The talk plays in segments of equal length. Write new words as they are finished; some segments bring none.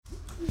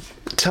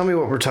Tell me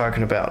what we're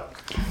talking about.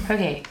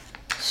 Okay,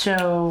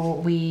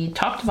 so we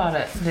talked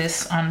about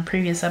this on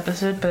previous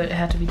episode, but it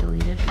had to be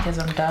deleted because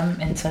I'm dumb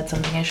and said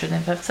something I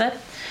shouldn't have said.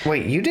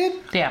 Wait, you did?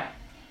 Yeah.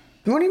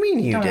 What do you mean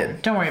you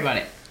did? Don't worry about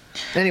it.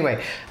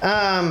 Anyway,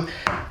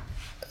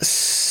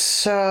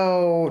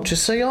 so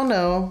just so y'all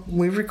know,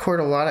 we record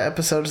a lot of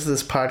episodes of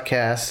this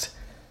podcast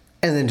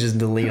and then just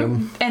delete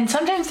them. And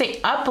sometimes they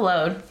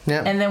upload,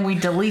 and then we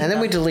delete them. And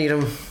then we delete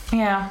them.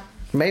 Yeah.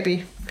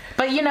 Maybe.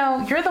 But,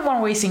 you're the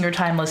one wasting your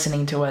time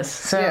listening to us.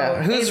 So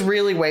yeah, who's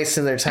really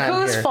wasting their time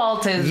whose here?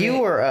 fault is you it?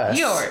 or us?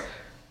 Yours.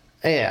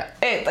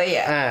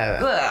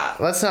 Yeah.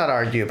 Let's not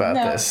argue about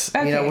this.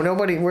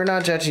 Okay. We're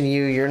not judging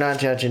you. You're not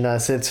judging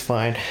us. It's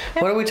fine.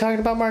 Yeah. What are we talking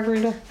about,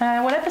 Margarita?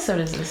 What episode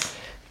is this?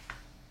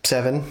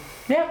 7.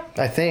 Yep.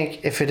 I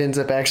think if it ends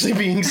up actually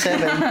being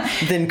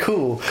 7, then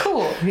cool.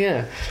 Cool.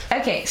 Yeah.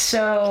 Okay,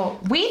 so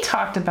we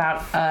talked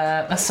about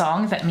a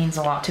song that means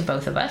a lot to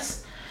both of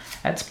us.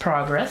 That's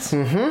Progress.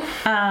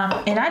 Mm-hmm.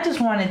 And I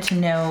just wanted to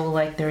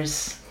know,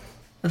 there's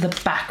the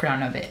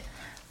background of it.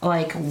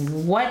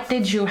 What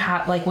did you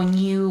have, when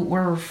you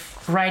were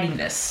writing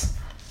this?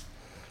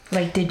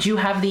 Did you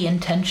have the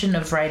intention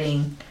of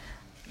writing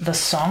the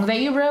song that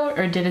you wrote,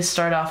 or did it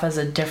start off as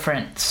a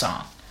different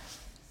song?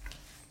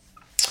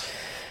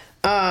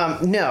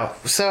 No.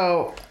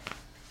 So,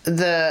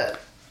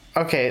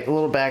 okay, a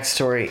little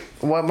backstory.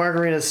 What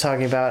Margarita's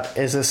talking about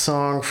is a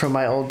song from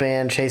my old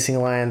band, Chasing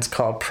Lions,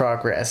 called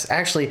Progress.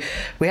 Actually,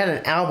 we had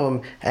an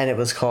album, and it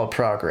was called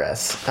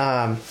Progress.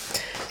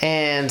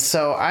 And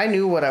so I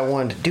knew what I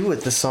wanted to do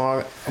with the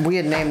song. We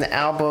had named the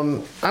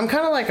album... I'm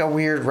kind of like a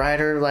weird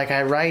writer.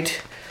 I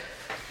write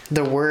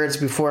the words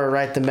before I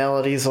write the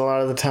melodies a lot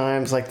of the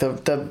times.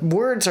 The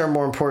words are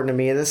more important to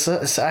me.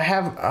 I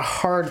have a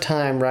hard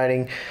time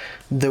writing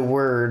the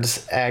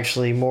words,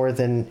 actually, more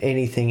than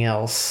anything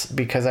else,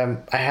 because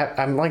I'm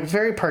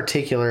very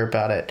particular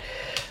about it.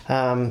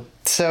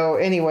 So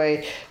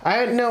anyway,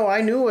 I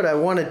knew what I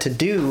wanted to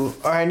do,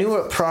 or I knew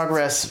what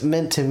progress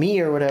meant to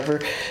me, or whatever,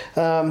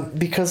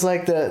 because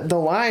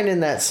the line in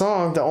that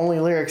song, the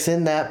only lyrics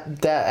in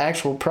that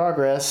actual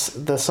progress,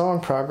 the song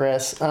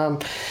Progress,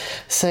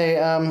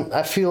 say,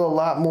 I feel a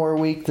lot more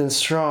weak than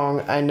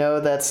strong. I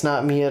know that's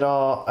not me at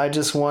all. I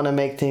just want to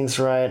make things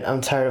right. I'm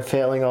tired of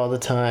failing all the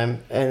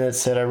time. And it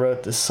said, I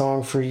wrote this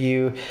song for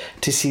you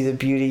to see the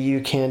beauty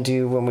you can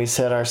do when we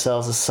set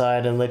ourselves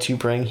aside and let you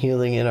bring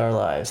healing in our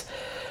lives.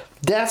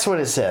 That's what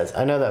it says.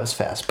 I know that was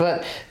fast,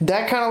 but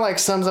that kind of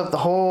sums up the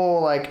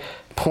whole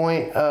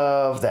point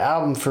of the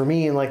album for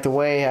me, and the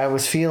way I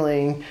was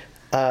feeling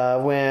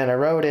when I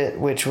wrote it,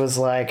 which was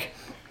I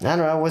don't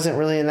know, I wasn't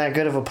really in that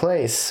good of a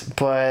place,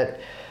 but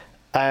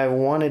I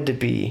wanted to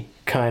be,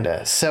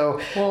 kinda. So,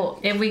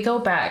 well, if we go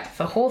back,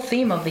 the whole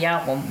theme of the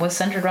album was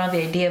centered around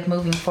the idea of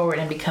moving forward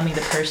and becoming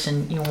the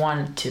person you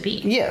wanted to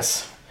be.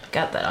 Yes.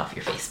 Got that off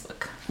your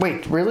Facebook.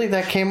 Wait, really?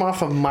 That came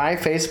off of my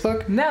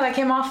Facebook? No, that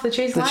came off the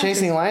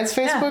Chasing Lions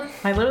Facebook? Yeah.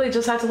 I literally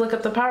just had to look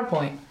up the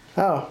PowerPoint.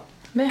 Oh.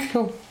 Yeah.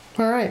 Cool.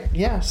 All right.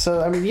 Yeah. So,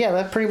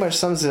 that pretty much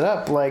sums it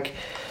up.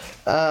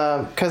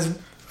 Because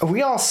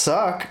we all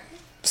suck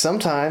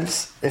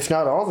sometimes, if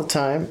not all the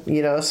time,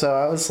 so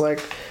I was I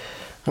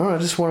don't know, I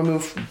just want to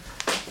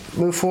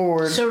move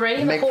forward. So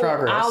writing make the whole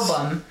progress.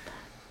 album,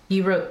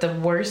 you wrote the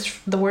words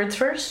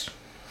first?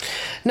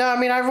 No,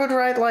 I would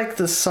write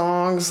the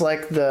songs, I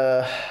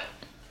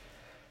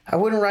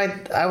would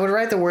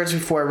write the words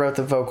before I wrote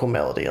the vocal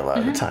melody a lot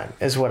of the time,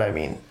 is what I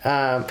mean.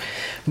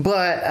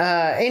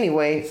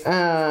 Anyway,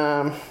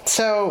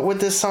 so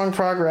with this song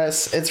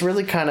Progress, it's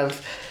really kind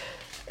of,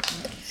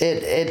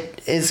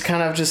 it is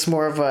kind of just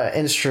more of an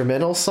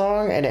instrumental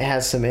song, and it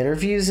has some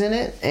interviews in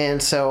it.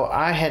 And so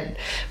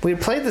we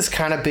had played this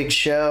kind of big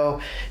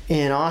show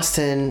in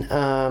Austin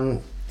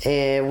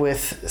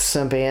with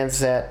some bands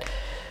that,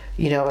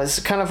 it's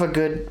kind of a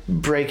good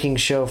breaking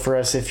show for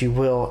us, if you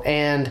will.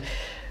 And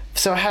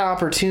so I had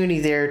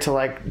opportunity there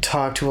to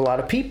talk to a lot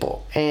of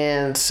people.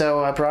 And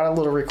so I brought a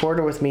little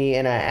recorder with me,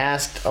 and I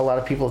asked a lot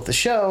of people at the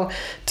show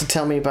to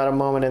tell me about a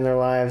moment in their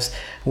lives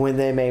when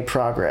they made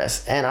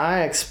progress. And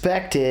I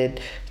expected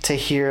to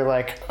hear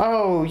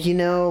oh,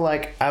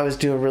 I was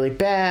doing really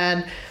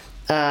bad,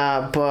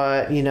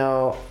 but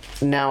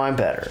now I'm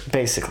better,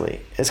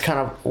 basically. It's kind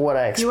of what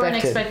I expected. You weren't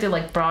expecting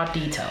broad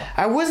detail.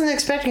 I wasn't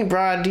expecting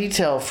broad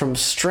detail from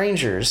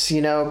strangers,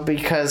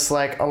 because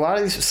a lot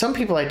of some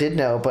people I did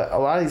know, but a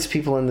lot of these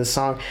people in this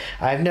song,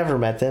 I've never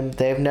met them.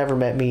 They've never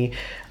met me.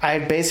 I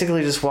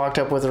basically just walked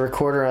up with a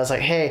recorder. I was like,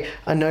 hey,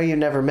 I know you've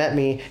never met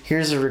me.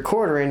 Here's a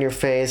recorder in your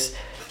face.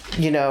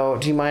 Do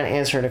you mind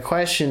answering a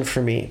question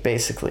for me,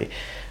 basically?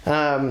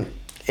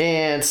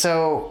 And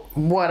so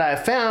what I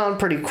found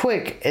pretty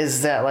quick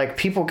is that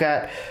people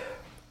got...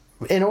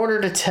 In order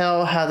to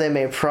tell how they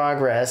made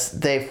progress,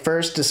 they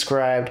first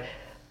described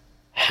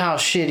how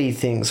shitty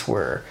things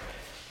were.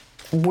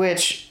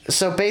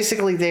 So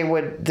basically they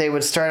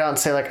would start out and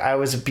say I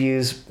was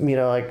abused,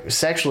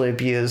 sexually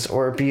abused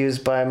or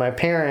abused by my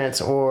parents,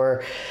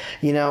 or,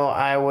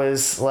 I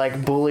was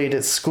bullied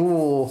at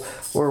school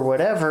or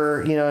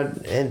whatever,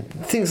 and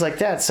things like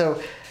that.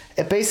 So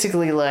it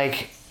basically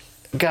like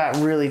got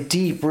really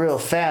deep real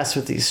fast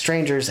with these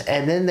strangers,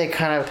 and then they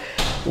kind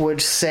of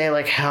would say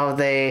like how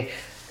they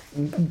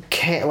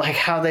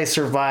how they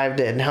survived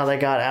it and how they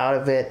got out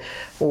of it,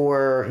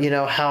 or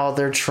how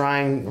they're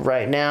trying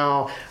right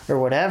now or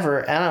whatever.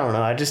 And I don't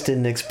know, I just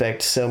didn't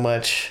expect so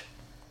much.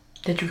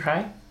 Did you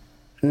cry?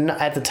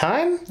 At the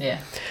time? Yeah.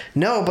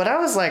 No, but I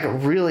was like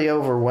really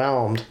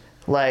overwhelmed.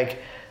 Like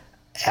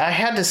I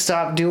had to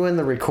stop doing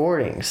the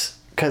recordings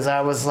because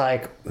I was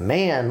like,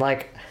 man,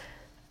 like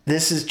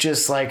this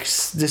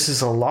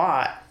is a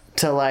lot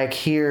to like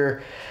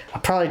hear. I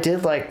probably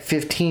did like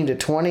 15 to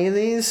 20 of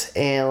these,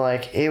 and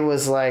like it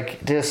was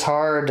like just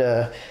hard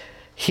to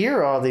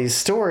hear all these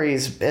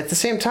stories. At the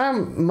same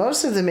time,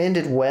 most of them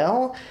ended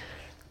well,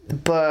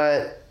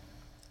 but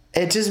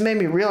it just made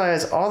me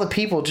realize all the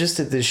people just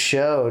at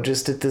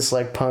this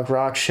like punk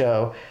rock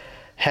show,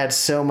 had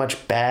so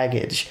much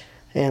baggage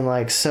and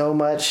like so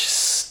much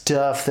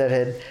stuff that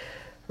had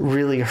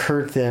really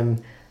hurt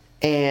them.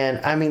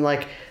 And I mean,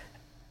 like,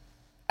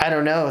 I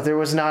don't know, there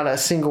was not a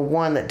single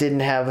one that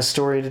didn't have a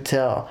story to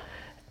tell.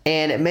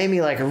 And it made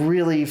me like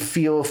really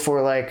feel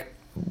for like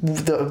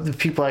the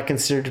people I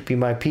consider to be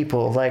my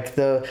people, like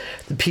the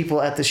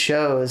people at the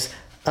shows.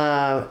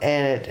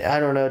 And I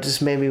don't know, it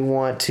just made me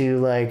want to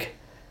like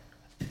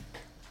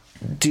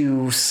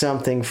do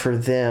something for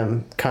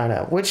them, kind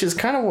of, which is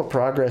kind of what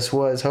Progress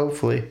was,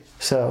 hopefully.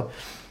 So,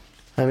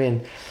 I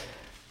mean,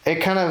 I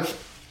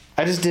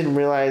just didn't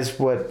realize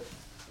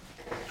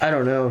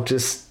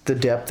just the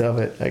depth of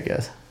it, I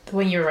guess.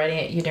 When you were writing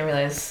it, you didn't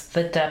realize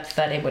the depth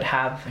that it would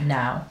have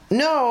now.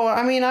 No,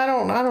 I mean, I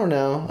don't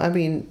know. I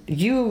mean,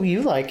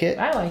 you like it.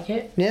 I like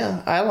it.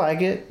 Yeah, I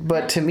like it.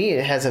 But to me,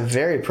 it has a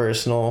very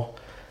personal,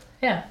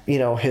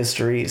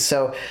 history.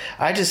 So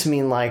I just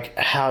mean like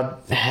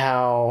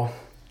how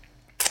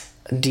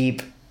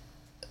deep,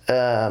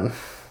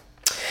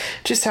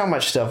 just how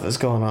much stuff is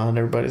going on in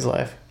everybody's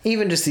life.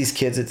 Even just these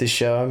kids at the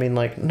show. I mean,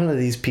 like, none of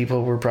these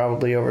people were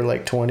probably over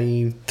like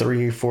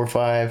 23, 4,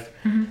 5.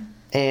 Mm-hmm.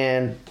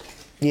 And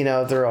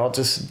they're all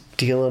just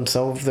dealing,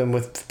 some of them,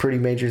 with pretty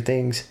major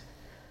things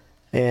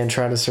and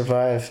trying to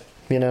survive,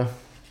 the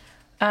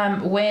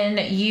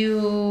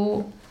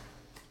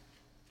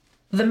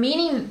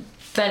meaning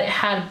that it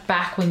had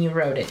back when you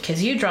wrote it,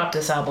 because you dropped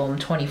this album in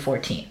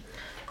 2014,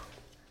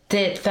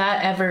 did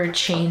that ever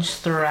change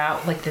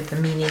throughout? Like, did the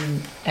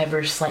meaning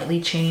ever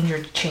slightly change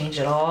or change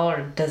at all?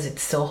 Or does it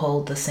still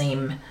hold the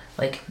same,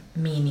 like,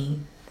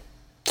 meaning,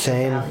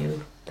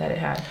 value that it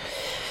had?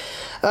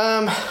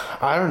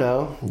 I don't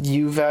know.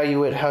 You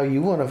value it how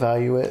you want to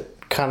value it.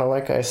 Kind of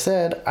like I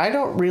said, I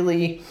don't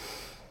really...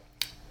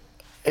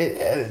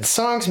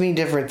 songs mean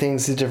different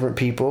things to different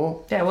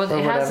people. Yeah, well,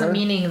 it has a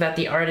meaning that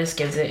the artist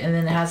gives it, and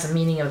then it has a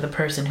meaning of the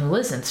person who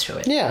listens to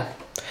it. Yeah.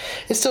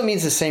 It still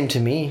means the same to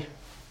me,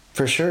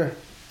 for sure,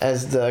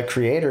 as the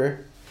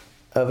creator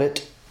of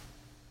it.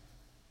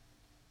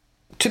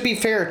 To be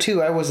fair,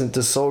 too, I wasn't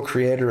the sole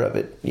creator of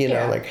it.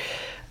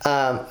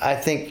 I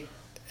think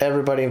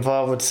everybody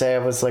involved would say I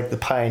was like the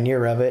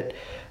pioneer of it,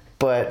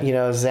 but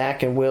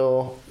Zach and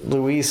Will,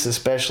 Luis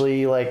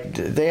especially, like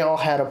they all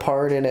had a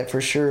part in it for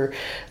sure.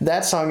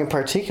 That song in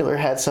particular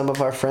had some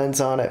of our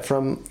friends on it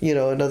from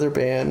another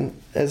band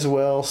as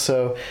well,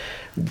 so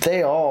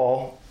they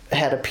all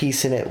had a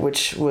piece in it,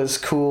 which was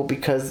cool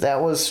because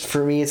that was,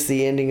 for me, it's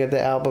the ending of the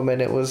album,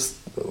 and it was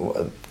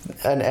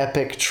an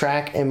epic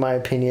track in my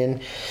opinion.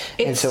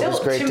 And so it was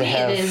great to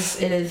have it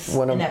is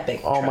one of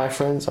all my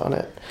friends on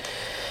it.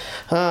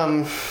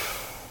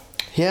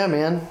 Yeah,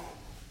 man.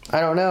 I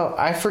don't know.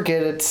 I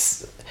forget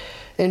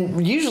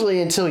and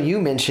usually until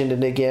you mentioned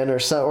it again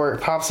or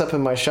it pops up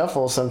in my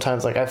shuffle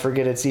sometimes, like I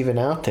forget it's even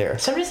out there.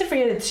 Sometimes I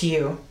forget it's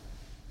you.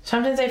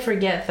 Sometimes I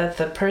forget that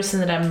the person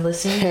that I'm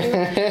listening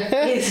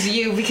to is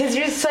you, because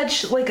you're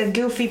such like a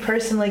goofy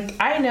person. Like,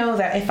 I know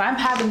that if I'm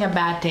having a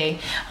bad day,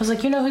 I was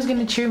like, who's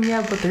going to cheer me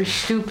up with their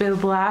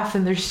stupid laugh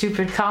and their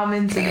stupid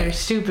comments and their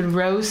stupid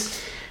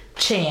roast?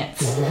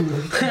 Chance.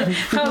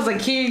 I was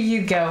like, here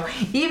you go.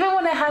 Even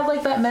when I had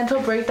like that mental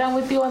breakdown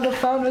with you on the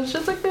phone, it was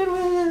just like,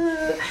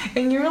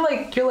 and you're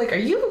like, are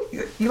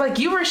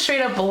you were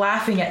straight up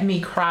laughing at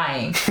me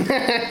crying.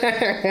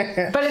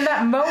 But in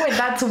that moment,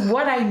 that's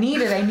what I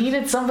needed. I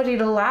needed somebody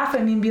to laugh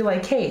at me and be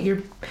like,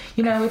 hey,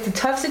 it's a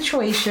tough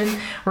situation.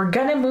 We're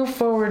gonna move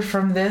forward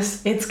from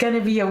this. It's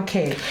gonna be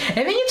okay. And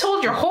then you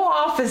told your whole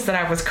office that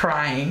I was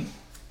crying.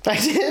 I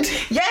did?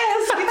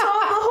 Yes, we told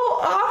the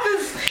whole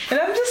office. And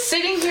I'm just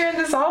sitting here in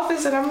this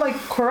office and I'm like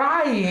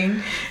crying.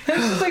 And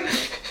it's just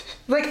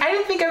like I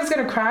didn't think I was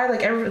gonna cry.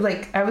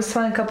 I was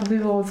telling a couple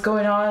people what's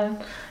going on,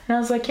 and I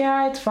was like,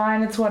 yeah, it's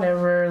fine, it's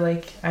whatever.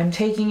 Like, I'm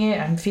taking it,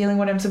 I'm feeling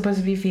what I'm supposed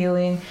to be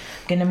feeling,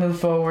 I'm gonna move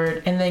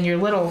forward. And then your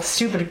little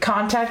stupid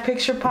contact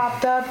picture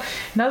popped up,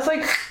 and I was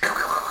like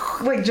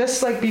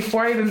just like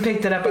before I even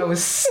picked it up, I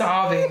was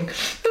sobbing.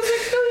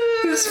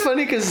 It's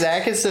funny because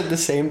Zach has said the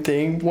same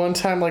thing one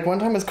time. Like, one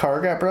time his car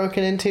got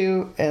broken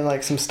into and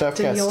like some stuff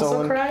got stolen. Did he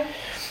also cry?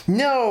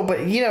 No,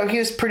 but he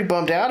was pretty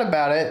bummed out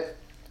about it.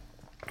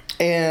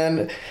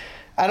 And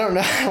I don't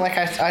know. Like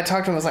I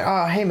talked to him. I was like,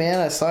 oh, hey man,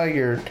 I saw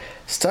your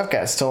stuff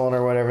got stolen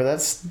or whatever.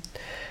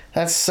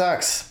 That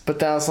sucks. But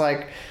then I was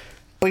like,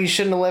 but you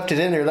shouldn't have left it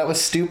in there. That was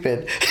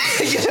stupid.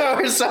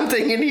 Or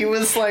something. And he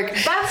was like,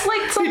 that's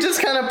like he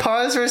just kind of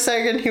paused for a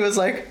second. He was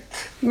like,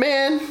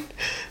 man.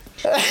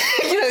 He's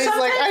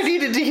like, I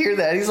needed to hear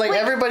that. He's like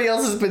everybody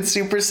else has been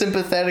super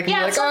sympathetic.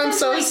 And like, oh, I'm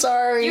so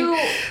sorry.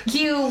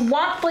 You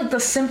want like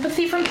the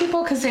sympathy from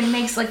people because it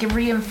makes like it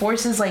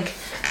reinforces like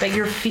that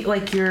your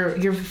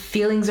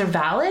feelings are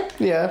valid.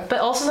 Yeah. But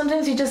also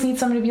sometimes you just need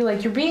somebody to be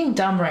like, you're being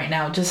dumb right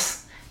now.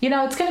 Just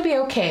it's gonna be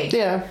okay.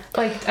 Yeah.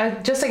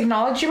 Like just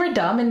acknowledge you were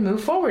dumb and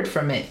move forward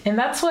from it. And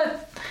that's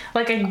what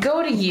I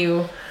go to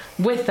you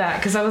with that,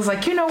 because I was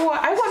like, you know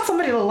what, I want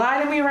somebody to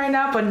lie to me right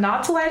now but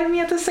not to lie to me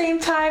at the same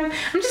time.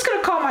 I'm just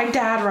gonna call my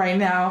dad right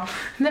now,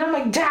 and then I'm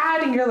like,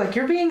 Dad, and you're like,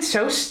 you're being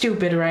so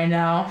stupid right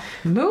now,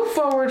 move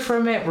forward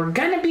from it, we're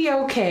gonna be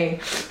okay.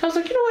 I was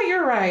like, you know what,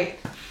 you're right.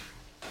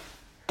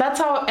 That's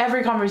how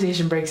every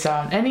conversation breaks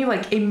down. Any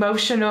like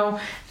emotional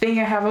thing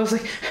I have, I was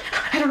like,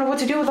 I don't know what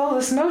to do with all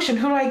this emotion,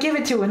 who do I give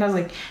it to? And I was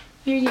like,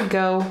 here you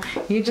go.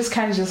 You just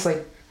kind of just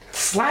like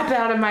slap it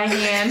out of my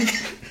hand.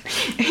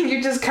 And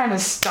you just kind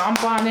of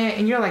stomp on it,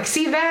 and you're like,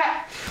 see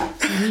that?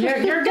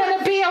 You're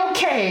gonna be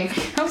okay.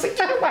 I was like,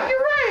 you know what? You're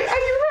right.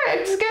 I'm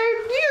just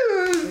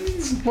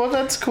gonna use. Well,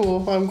 that's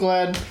cool. I'm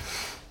glad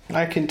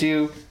I can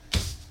do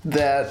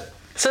that.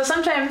 So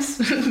sometimes,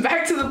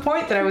 back to the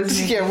point that I was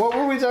making. Yeah, what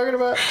were we talking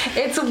about?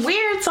 It's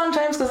weird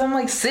sometimes because I'm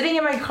like sitting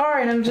in my car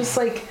and I'm just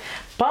like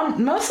bummed.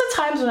 Most of the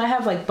times when I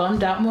have like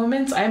bummed out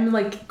moments, I'm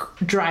like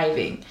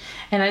driving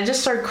and I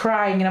just start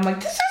crying and I'm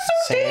like, this is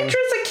so dangerous.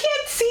 I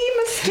can't see.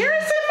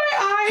 Mascara's in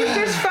my eyes.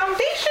 There's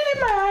foundation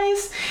in my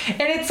eyes.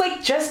 And it's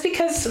like just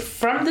because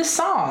from the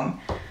song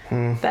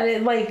that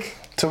it like...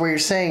 So what you're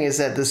saying is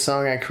that the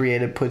song I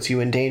created puts you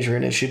in danger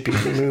and it should be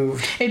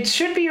removed. It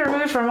should be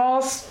removed from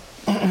all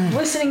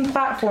listening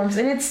platforms.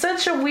 And it's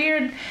such a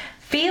weird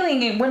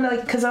feeling when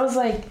like, because I was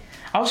like,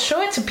 I'll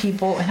show it to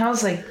people and I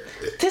was like,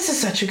 this is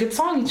such a good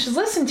song, you should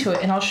listen to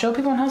it. And I'll show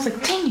people and I was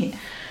like, dang it,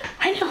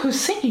 I know who's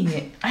singing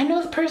it. I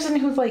know the person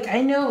who's like,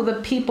 I know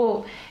the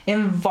people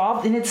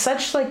involved. And it's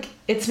such like,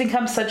 it's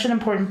become such an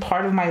important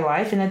part of my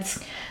life. And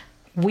it's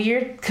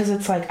weird because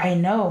it's like, I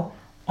know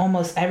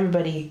almost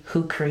everybody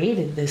who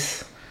created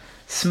this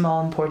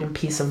small important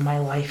piece of my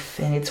life,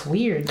 and it's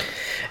weird.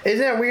 Isn't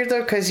that weird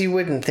though? Because you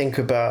wouldn't think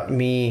about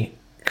me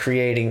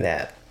creating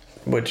that,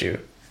 would you?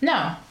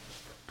 No.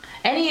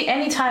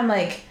 Anytime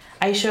like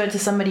I show it to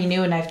somebody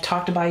new and I've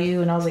talked about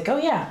you and I was like, oh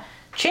yeah,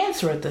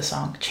 Chance wrote this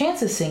song,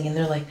 Chance is singing,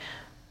 they're like,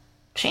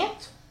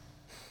 Chance?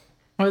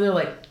 Or they're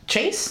like,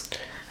 Chase?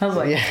 I was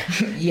like, yeah.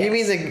 Yes. You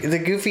mean the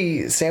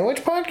Goofy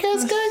Sandwich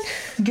Podcast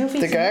guy? Goofy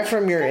the guy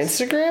from your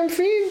Instagram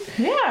feed?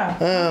 Yeah.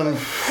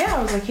 Yeah,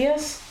 I was like,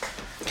 yes.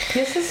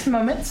 Yes, his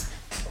moments.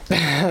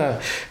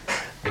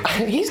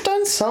 He's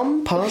done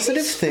some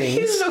positive things.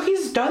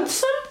 He's done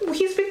some.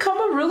 He's become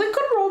a really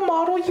good role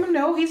model.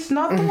 He's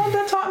not the one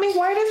that taught me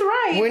white is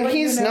right. When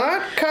he's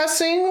not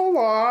cussing a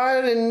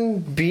lot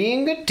and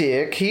being a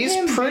dick, he's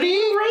pretty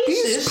racist.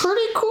 He's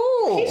pretty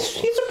cool.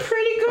 He's a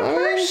pretty good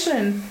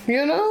person.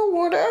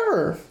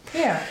 Whatever.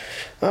 Yeah.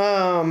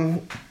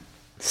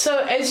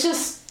 So it's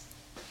just,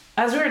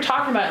 as we were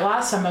talking about it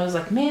last time, I was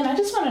like, man, I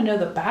just want to know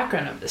the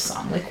background of this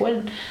song. Like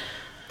what?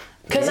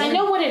 Because I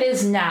know what it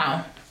is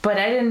now, but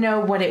I didn't know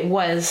what it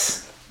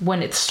was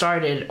when it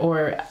started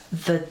or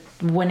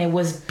when it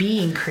was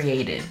being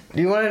created.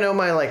 Do you want to know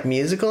my like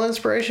musical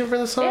inspiration for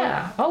the song?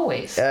 Yeah,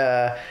 always.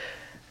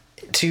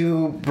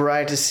 Too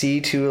Bright to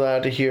See, Too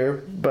Loud to Hear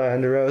by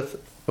Under Oath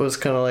was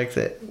kind of like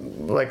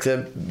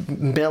the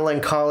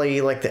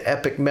melancholy, like the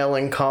epic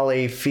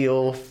melancholy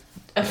feel.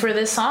 For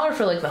this song or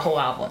for like the whole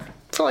album?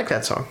 For like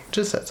that song,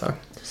 just that song.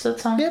 Just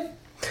that song. Yep.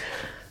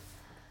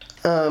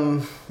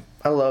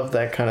 I love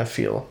that kind of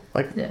feel.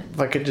 Like,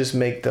 if I could just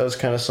make those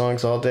kind of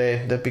songs all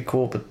day, that'd be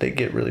cool, but they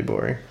get really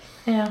boring.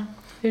 Yeah.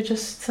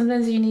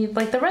 Sometimes you need,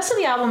 like, the rest of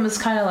the album is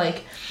kind of,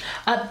 like,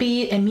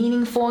 upbeat and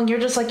meaningful, and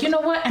you're just like, you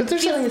know what? I'm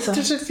feeling this.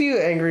 There's a few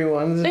angry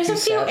ones. There's a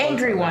few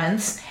angry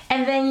ones,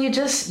 and then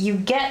you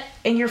get,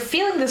 and you're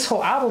feeling this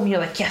whole album, you're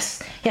like,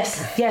 yes,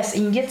 yes, yes,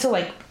 and you get to,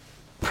 like,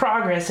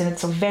 Progress, and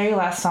it's the very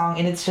last song,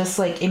 and it's just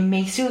like, it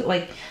makes you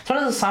like, it's one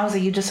of those songs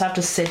that you just have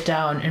to sit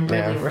down and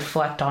really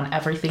reflect on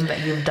everything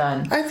that you've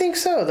done. I think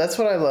so. That's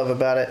what I love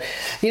about it.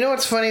 You know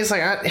what's funny is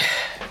like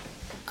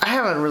I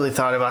haven't really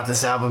thought about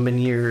this album in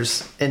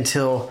years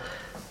until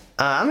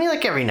I mean,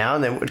 like every now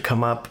and then it would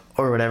come up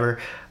or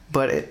whatever,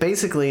 but it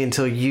basically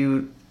until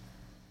you,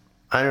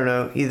 I don't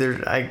know,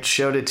 either I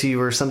showed it to you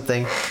or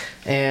something,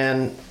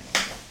 and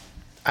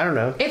I don't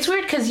know. It's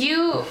weird because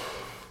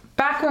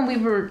back when we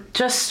were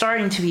just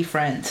starting to be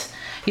friends,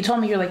 you told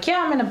me, you're like,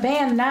 yeah, I'm in a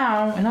band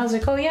now. And I was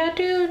like, oh yeah,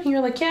 dude. And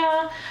you're like,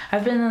 yeah,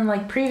 I've been in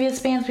like previous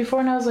bands before.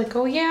 And I was like,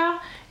 oh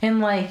yeah.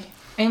 And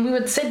we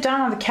would sit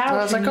down on the couch. And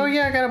I was like, oh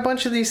yeah, I got a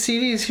bunch of these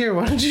CDs here.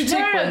 Why don't you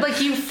take one?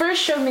 Like you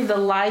first showed me the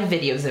live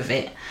videos of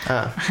it.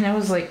 And I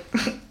was like,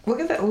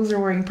 look at that loser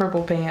wearing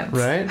purple pants.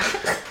 Right.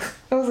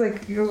 I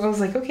was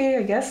like, okay,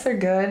 I guess they're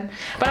good.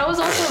 But I was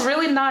also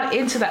really not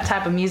into that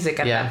type of music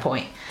at that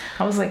point.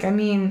 I was like, I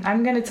mean,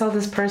 I'm going to tell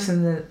this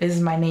person that is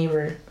my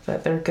neighbor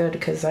that they're good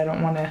because I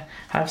don't want to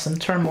have some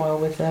turmoil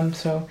with them.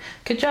 So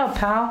good job,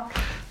 pal.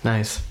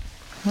 Nice.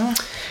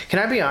 Can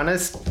I be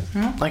honest?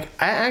 Like,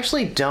 I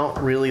actually don't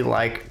really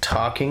like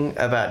talking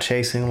about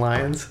chasing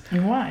lions.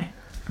 Why?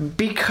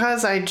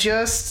 Because I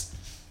just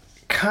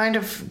kind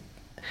of...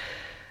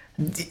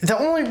 The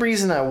only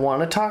reason I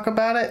want to talk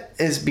about it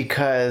is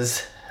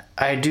because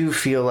I do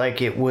feel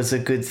like it was a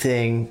good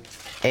thing.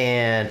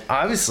 And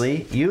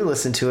obviously, you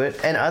listen to it,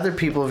 and other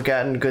people have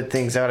gotten good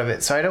things out of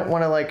it. So I don't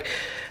want to, like,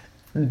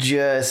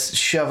 just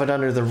shove it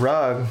under the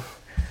rug.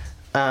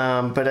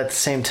 But at the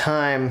same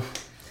time...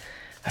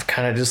 I've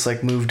kind of just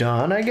like moved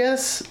on, I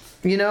guess,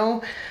 you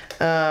know?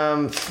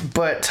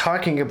 But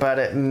talking about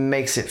it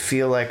makes it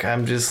feel like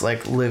I'm just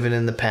like living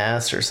in the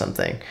past or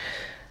something.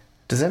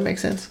 Does that make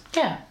sense?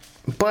 Yeah.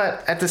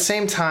 But at the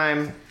same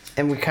time,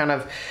 and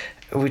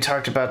we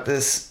talked about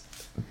this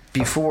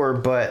before,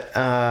 but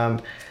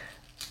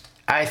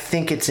I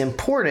think it's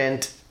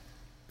important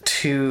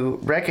to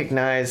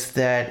recognize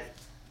that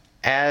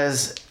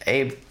as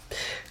a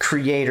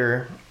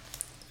creator...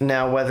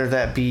 Now, whether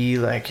that be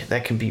like,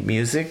 that can be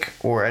music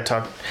or I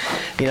talk,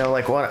 you know,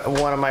 like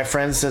one of my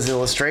friends does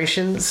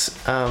illustrations.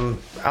 A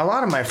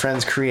lot of my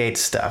friends create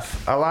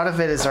stuff. A lot of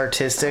it is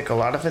artistic. A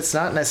lot of it's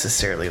not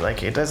necessarily,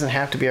 like, it doesn't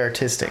have to be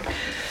artistic.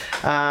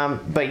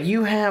 But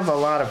you have a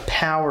lot of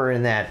power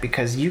in that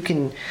because you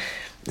can,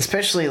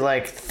 especially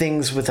like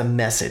things with a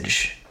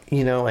message,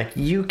 you know, like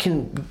you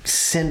can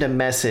send a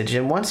message.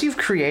 And once you've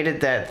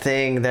created that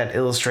thing, that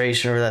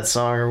illustration or that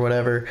song or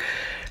whatever,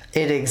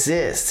 it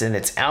exists and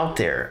it's out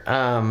there.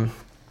 And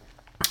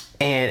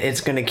it's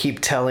going to keep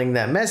telling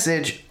that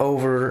message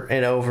over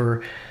and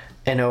over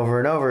and over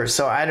and over.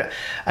 So I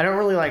don't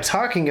really like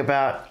talking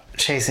about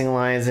chasing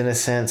lions in a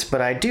sense,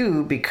 but I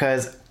do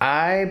because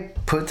I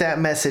put that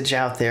message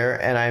out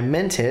there and I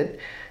meant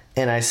it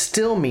and I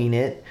still mean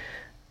it.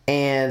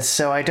 And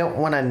so I don't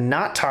want to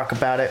not talk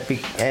about it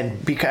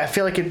because I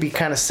feel like it'd be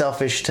kind of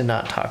selfish to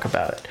not talk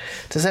about it.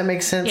 Does that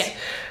make sense? Yeah.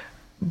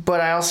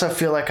 But I also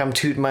feel like I'm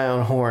tooting my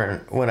own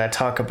horn when I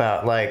talk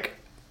about like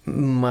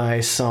my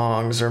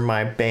songs or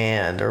my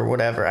band or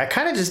whatever. I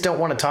kind of just don't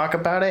want to talk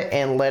about it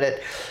and let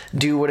it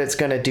do what it's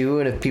going to do.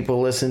 And if people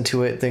listen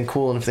to it, then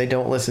cool. And if they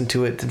don't listen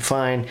to it, then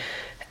fine.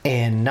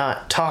 And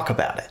not talk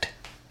about it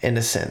in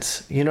a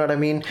sense. You know what I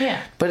mean?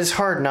 Yeah. But it's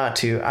hard not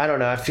to. I don't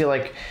know. I feel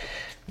like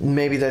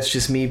maybe that's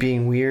just me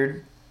being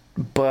weird.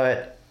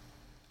 But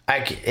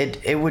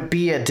it would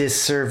be a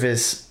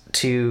disservice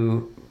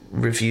to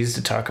refuse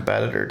to talk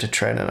about it or to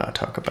try to not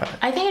talk about it.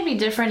 I think it'd be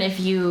different if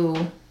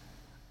you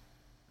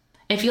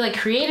like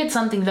created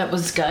something that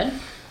was good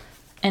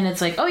and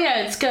it's like, oh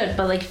yeah, it's good,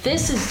 but like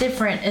this is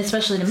different,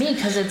 especially to me,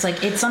 because it's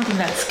like it's something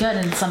that's good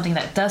and it's something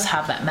that does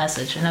have that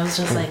message. And I was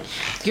just like,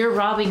 you're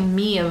robbing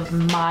me of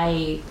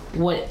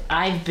what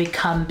I've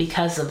become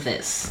because of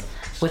this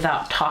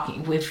without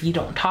talking, if you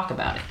don't talk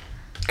about it.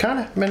 Kind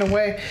of, in a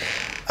way.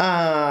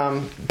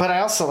 But I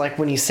also like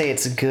when you say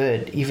it's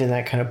good, even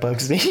that kind of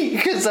bugs me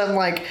because I'm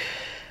like,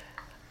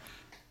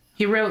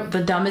 he wrote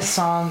the dumbest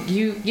song.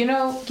 You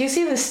know, you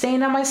see the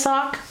stain on my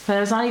sock?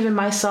 That is not even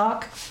my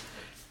sock.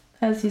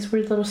 It has these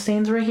weird little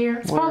stains right here.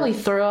 It's probably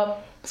throw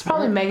up. It's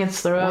probably Megan's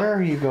throw up. Where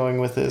are you going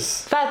with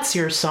this? That's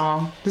your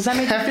song. Does that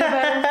make you feel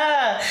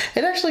better?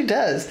 It actually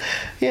does.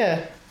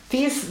 Yeah.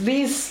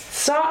 These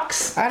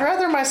socks. I'd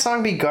rather my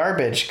song be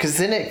garbage because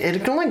then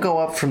it can only go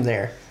up from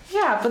there.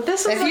 Yeah, but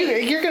this is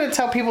if you're going to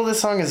tell people this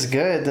song is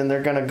good, then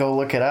they're going to go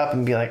look it up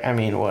and be like, I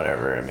mean,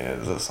 whatever. I mean,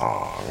 it's a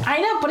song. I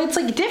know, but it's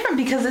like different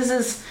because this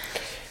is...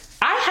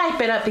 I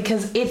hype it up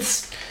because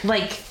it's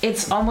like,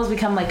 it's almost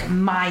become like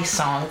my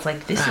song. It's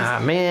like,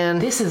 man.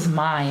 This is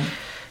mine.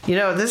 You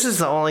know, this is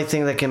the only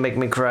thing that can make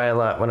me cry a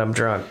lot when I'm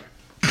drunk.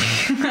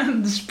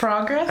 This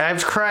progress?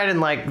 I've cried in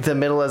like the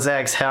middle of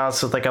Zach's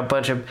house with like a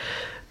bunch of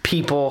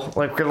people,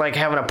 like we're like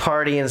having a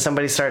party and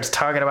somebody starts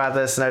talking about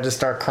this and I just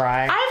start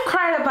crying. I've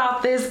cried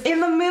about this in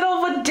the middle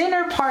of a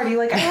dinner party.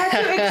 Like I had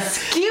to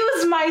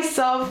excuse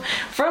myself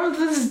from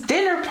this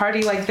dinner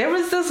party. Like there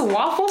was this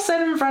waffle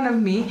set in front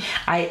of me.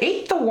 I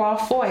ate the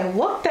waffle. I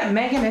looked at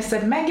Megan. I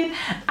said, Megan,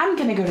 I'm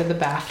gonna go to the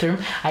bathroom.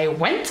 I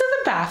went to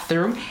the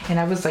bathroom and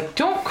I was like,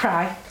 don't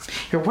cry.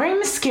 You're wearing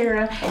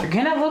mascara. You're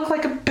gonna look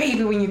like a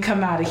baby when you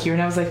come out of here.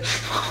 And I was like,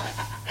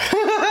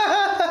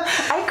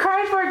 I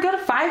cried for a good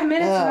 5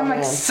 minutes and I'm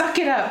like, suck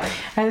it up.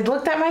 I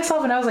looked at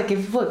myself and I was like,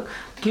 look,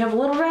 you have a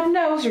little red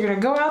nose, you're gonna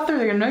go out there,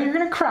 they're gonna know you're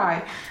gonna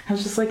cry. I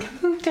was just like,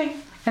 okay.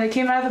 And I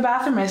came out of the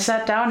bathroom, I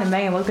sat down and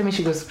Megan looked at me,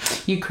 she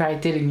goes, you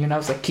cried, didn't you? And I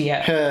was like,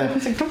 yeah. I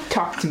was like, don't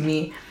talk to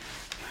me.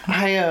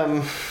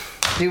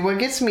 Dude, what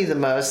gets me the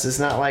most is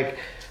not like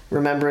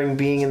remembering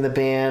being in the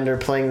band or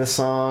playing the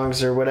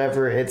songs or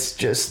whatever. It's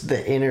just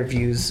the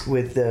interviews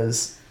with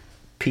those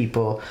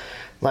people.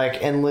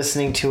 Like, and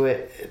listening to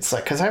it, it's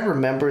like, because I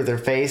remember their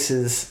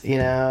faces, you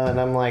know,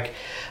 and I'm like,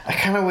 I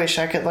kind of wish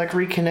I could, like,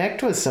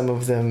 reconnect with some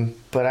of them,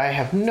 but I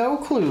have no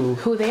clue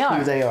who they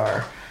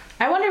are.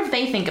 I wonder if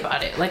they think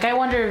about it. Like, I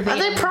wonder if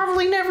They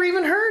probably never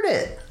even heard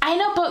it. I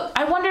know, but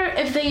I wonder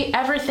if they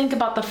ever think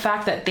about the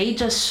fact that they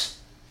just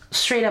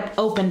straight up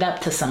opened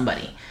up to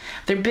somebody.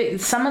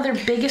 Some of their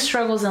biggest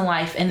struggles in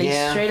life, and they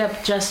straight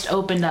up just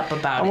opened up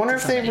about it. I wonder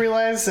if they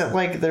realize that,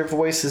 like, their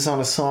voice is on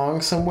a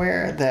song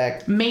somewhere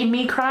that made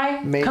me cry.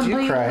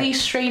 Completely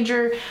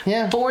stranger.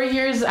 Yeah. 4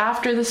 years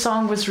after the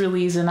song was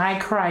released, and I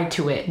cried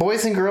to it.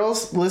 Boys and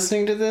girls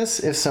listening to this,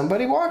 if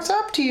somebody walks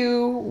up to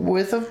you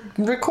with a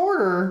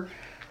recorder,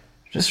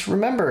 just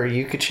remember,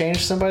 you could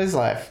change somebody's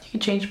life. You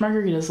could change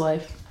Margarita's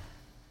life.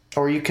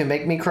 Or you can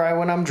make me cry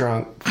when I'm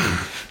drunk.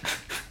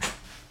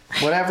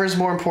 Whatever is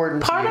more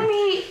important to you. Part of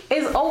me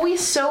is always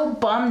so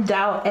bummed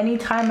out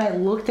anytime I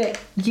looked at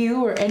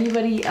you or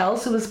anybody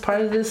else who was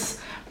part of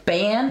this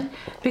band,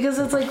 because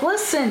it's like,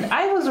 listen,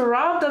 I was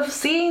robbed of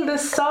seeing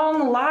this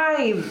song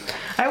live.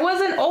 I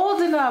wasn't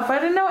old enough. I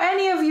didn't know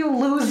any of you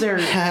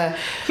losers.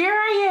 Here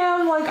I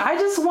am, like, I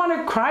just want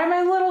to cry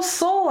my little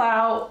soul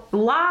out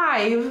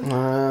live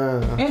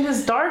in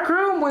this dark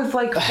room with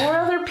like 4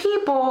 other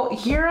people.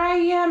 Here I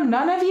am.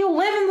 None of you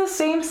live in the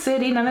same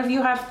city. None of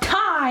you have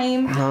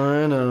time.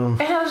 I know.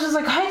 And I was just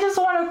like, I just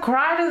want to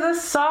cry to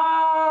this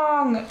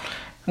song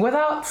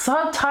without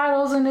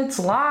subtitles, and it's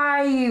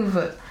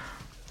live.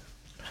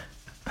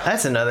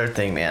 That's another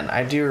thing, man.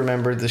 I do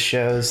remember the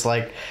shows,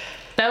 like...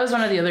 That was one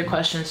of the other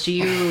questions. Do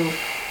you...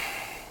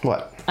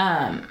 What?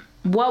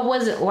 What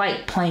was it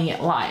like playing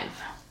it live?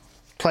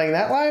 Playing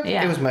that live?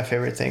 Yeah. It was my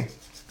favorite thing.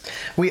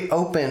 We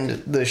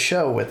opened the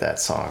show with that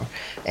song.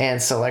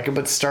 And so, like, it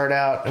would start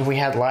out, and we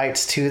had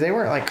lights, too. They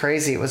weren't, like,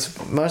 crazy. It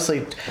was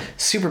mostly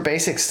super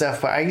basic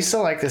stuff, but I used to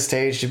like the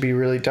stage to be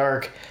really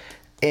dark.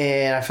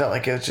 And I felt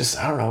like it was just,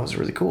 I don't know, it was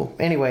really cool.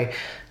 Anyway,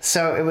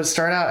 so it would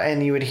start out,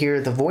 and you would hear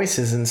the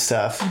voices and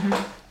stuff.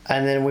 Mm-hmm.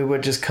 And then we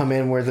would just come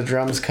in where the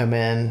drums come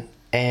in,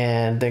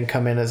 and then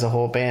come in as a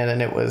whole band,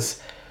 and it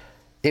was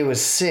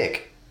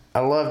sick. I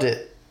loved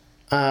it.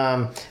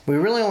 We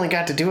really only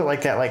got to do it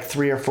like that like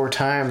 3 or 4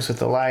 times with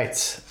the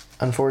lights,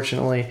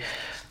 unfortunately,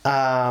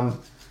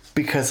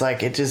 because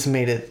like it just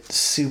made it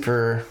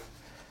super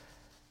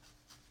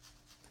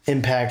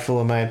impactful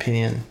in my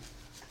opinion.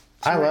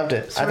 So I loved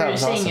it. So I thought it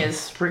was awesome. What you're saying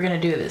is we're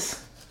gonna do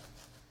this.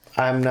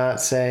 I'm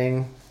not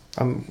saying.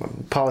 I'm a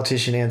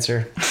politician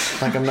answer.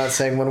 Like, I'm not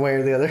saying one way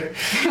or the other.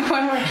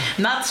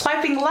 Not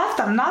swiping left.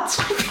 I'm not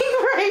swiping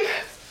right.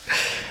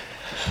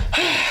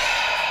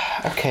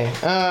 Okay.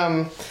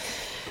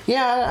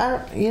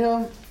 Yeah,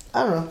 I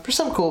don't know. There's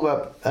something cool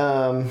about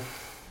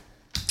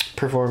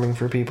performing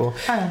for people.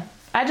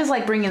 I just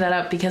like bringing that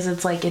up because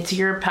it's like, it's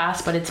your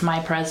past, but it's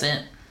my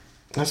present.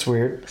 That's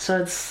weird.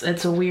 So it's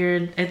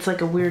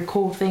like a weird,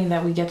 cool thing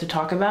that we get to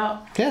talk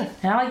about. Yeah.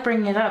 And I like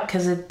bringing it up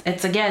because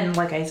it's again,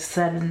 like I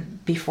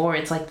said before,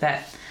 it's like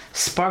that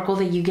sparkle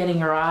that you get in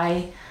your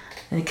eye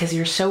because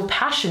you're so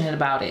passionate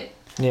about it.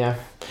 Yeah.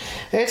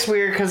 It's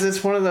weird because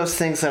it's one of those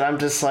things that I'm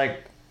just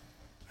like,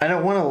 I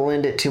don't want to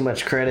lend it too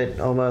much credit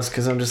almost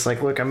because I'm just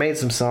like, look, I made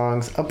some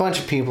songs. A bunch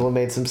of people have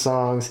made some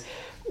songs.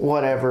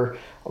 Whatever.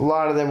 A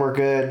lot of them were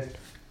good.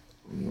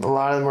 A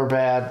lot of them were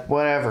bad.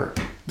 Whatever.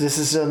 This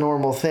is a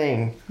normal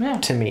thing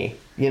to me,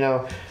 you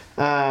know?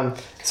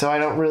 So I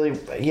don't really,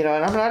 you know,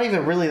 and I'm not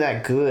even really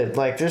that good.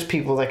 Like, there's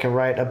people that can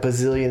write a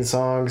bazillion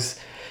songs,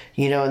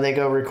 you know, and they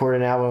go record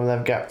an album and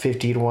they've got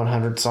 50 to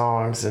 100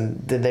 songs, and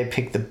then they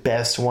pick the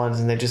best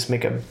ones and they just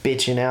make a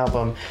bitchin'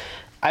 album.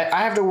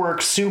 I have to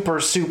work super,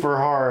 super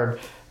hard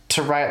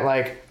to write,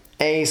 like,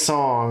 a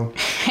song.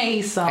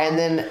 And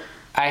then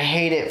I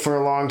hate it for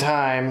a long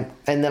time,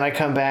 and then I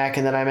come back,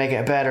 and then I make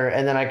it better,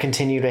 and then I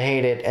continue to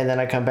hate it, and then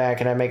I come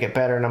back, and I make it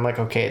better, and I'm like,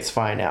 okay, it's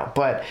fine now.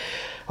 But,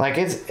 like,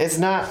 it's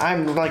not,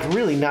 I'm, like,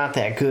 really not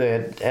that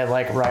good at,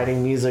 like,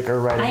 writing music or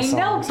writing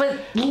songs.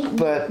 I know,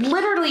 but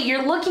literally,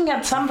 you're looking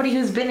at somebody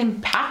who's been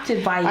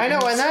impacted by it. I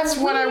know, and that's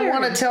what I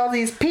want to tell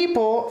these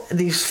people,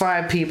 these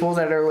 5 people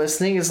that are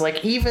listening, is,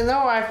 like, even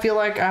though I feel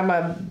like I'm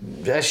a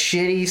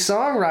shitty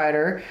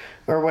songwriter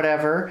or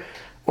whatever,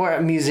 or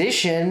a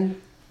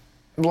musician,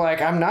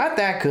 like, I'm not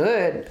that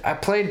good. I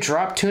play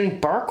drop tuning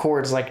bar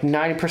chords like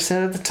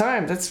 90% of the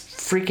time. That's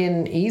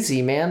freaking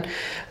easy, man.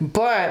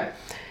 But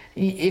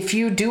if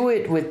you do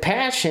it with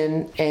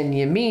passion and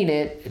you mean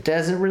it, it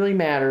doesn't really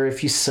matter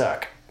if you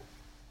suck.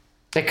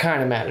 It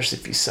kind of matters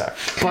if you suck.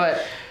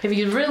 But if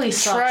you really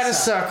suck, try to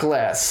suck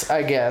less,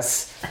 I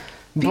guess.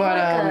 Be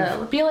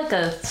like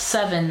a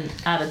 7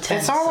 out of 10.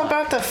 It's all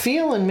about the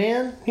feeling,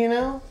 man, you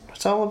know?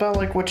 It's all about,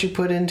 like, what you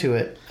put into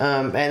it.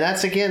 And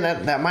that's, again,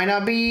 that might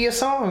not be a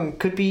song.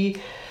 Could be,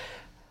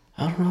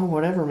 I don't know,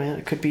 whatever, man.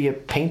 It could be a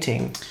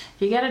painting.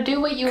 You gotta do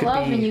what you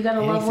love, and you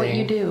gotta love what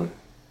you do.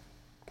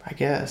 I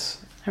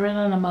guess. I read it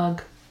on a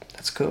mug.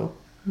 That's cool.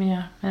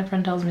 Yeah, my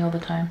friend tells me all the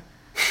time.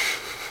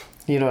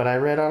 You know what I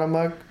read on a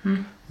mug?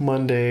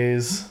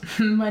 Mondays.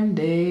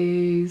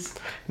 Mondays.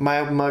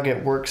 My mug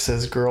at work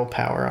says girl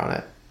power on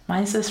it.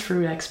 Mine says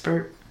fruit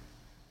expert.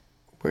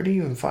 Where do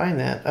you even find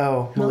that?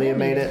 Oh, Malia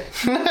made it.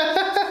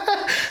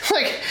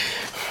 Like,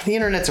 the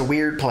internet's a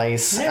weird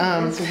place.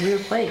 It's a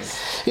weird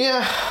place.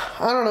 Yeah,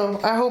 I don't know.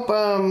 I hope,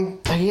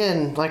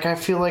 again, like, I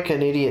feel like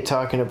an idiot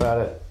talking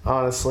about it,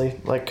 honestly.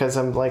 Like, because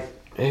I'm like,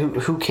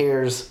 who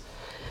cares?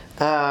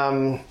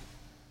 But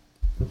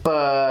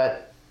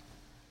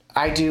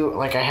I do,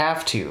 like, I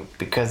have to,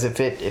 because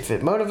if it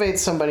motivates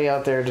somebody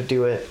out there to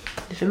do it.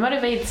 If it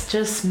motivates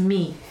just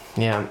me.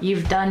 Yeah.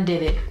 You've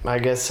did it. I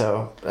guess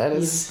so.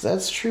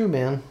 That's true,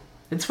 man.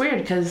 It's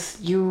weird because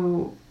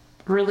you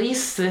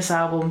released this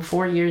album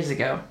 4 years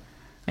ago.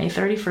 May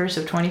 31st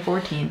of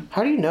 2014.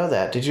 How do you know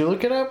that? Did you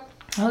look it up?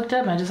 I looked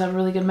up. I just have a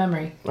really good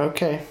memory.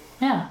 Okay.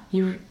 Yeah.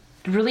 You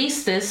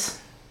released this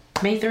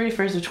May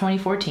 31st of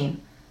 2014.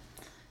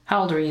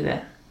 How old were you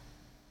then?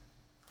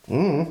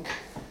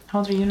 How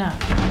old are you now?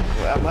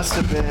 Well, I must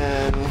have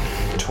been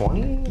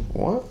 21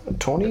 or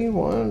 20.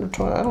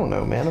 I don't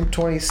know, man. I'm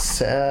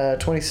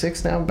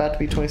 26 now. I'm about to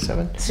be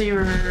 27. So you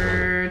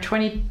were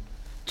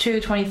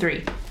 22,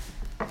 23.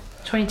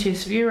 22,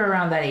 so you were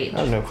around that age.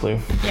 I have no clue.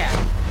 Yeah.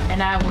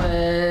 And I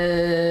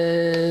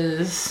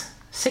was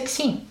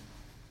 16.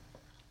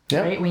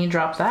 Yep. Right? When you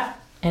dropped that.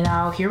 And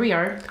now here we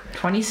are,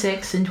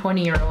 26 and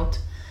 20-year-old.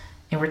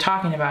 And we're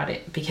talking about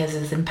it because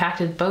it's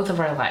impacted both of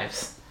our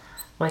lives.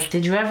 Like,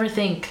 did you ever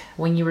think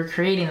when you were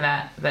creating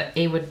that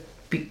it would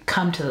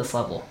come to this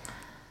level?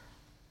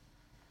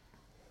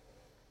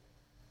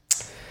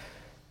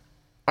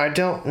 I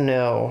don't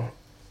know.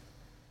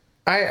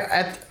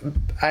 I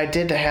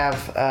did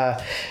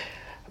have...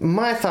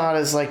 my thought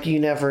is, like, you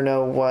never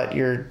know what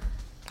you're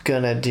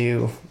gonna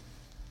do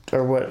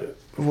or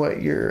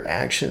what your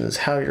actions,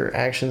 how your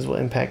actions will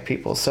impact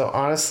people. So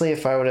honestly,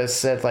 if I would have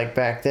said, like,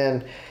 back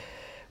then,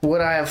 would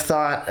I have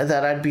thought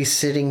that I'd be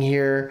sitting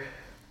here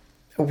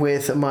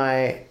with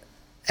my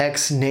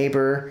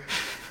ex-neighbor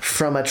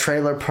from a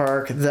trailer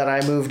park that I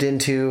moved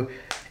into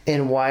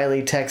in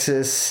Wiley,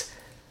 Texas,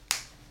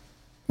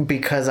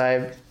 because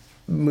I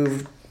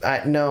moved...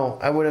 No,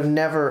 I would have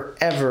never,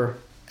 ever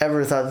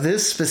thought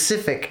this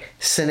specific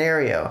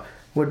scenario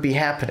would be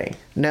happening.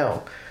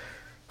 No.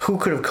 Who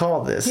could have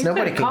called this?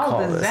 Nobody can call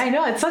this. I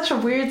know, it's such a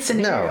weird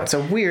scenario. No, it's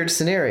a weird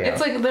scenario. It's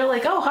like, they're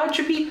like, oh, how'd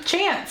you beat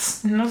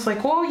Chance? And I was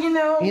like, well,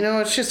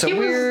 it's just he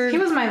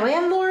was my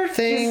landlord.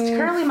 thing. He's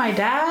currently my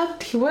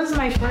dad. He was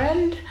my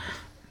friend.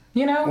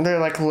 They're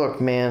like,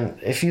 look, man,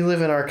 if you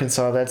live in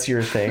Arkansas, that's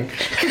your thing.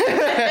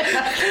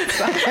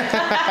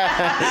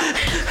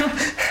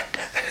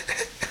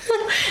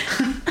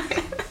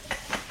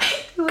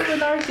 You live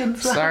in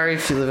Arkansas. Sorry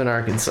if you live in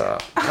Arkansas.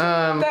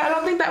 I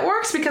don't think that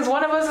works because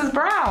one of us is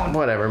brown.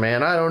 Whatever,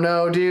 man. I don't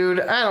know, dude.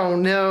 I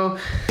don't know.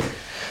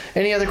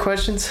 Any other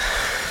questions?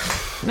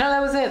 No,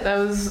 that was it. That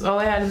was all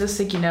I had in this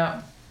sticky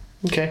note.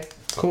 Okay,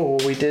 cool.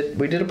 We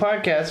did a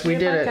podcast. We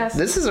did it.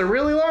 This is a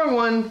really long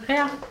one.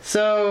 Yeah.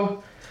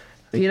 So,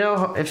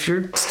 if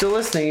you're still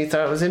listening, you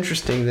thought it was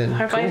interesting, then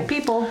Our cool. 5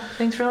 people.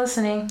 Thanks for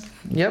listening.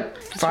 Yep.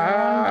 It's your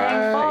own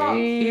dang fault.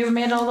 You've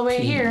made it all the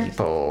way here.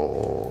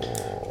 People.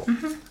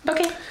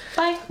 Okay.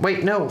 Bye.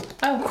 Wait, no.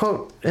 Oh.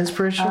 Quote.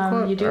 Inspirational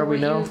quote. You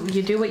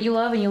do what you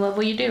love and you love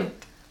what you do.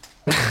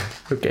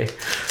 Okay.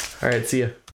 All right. See ya.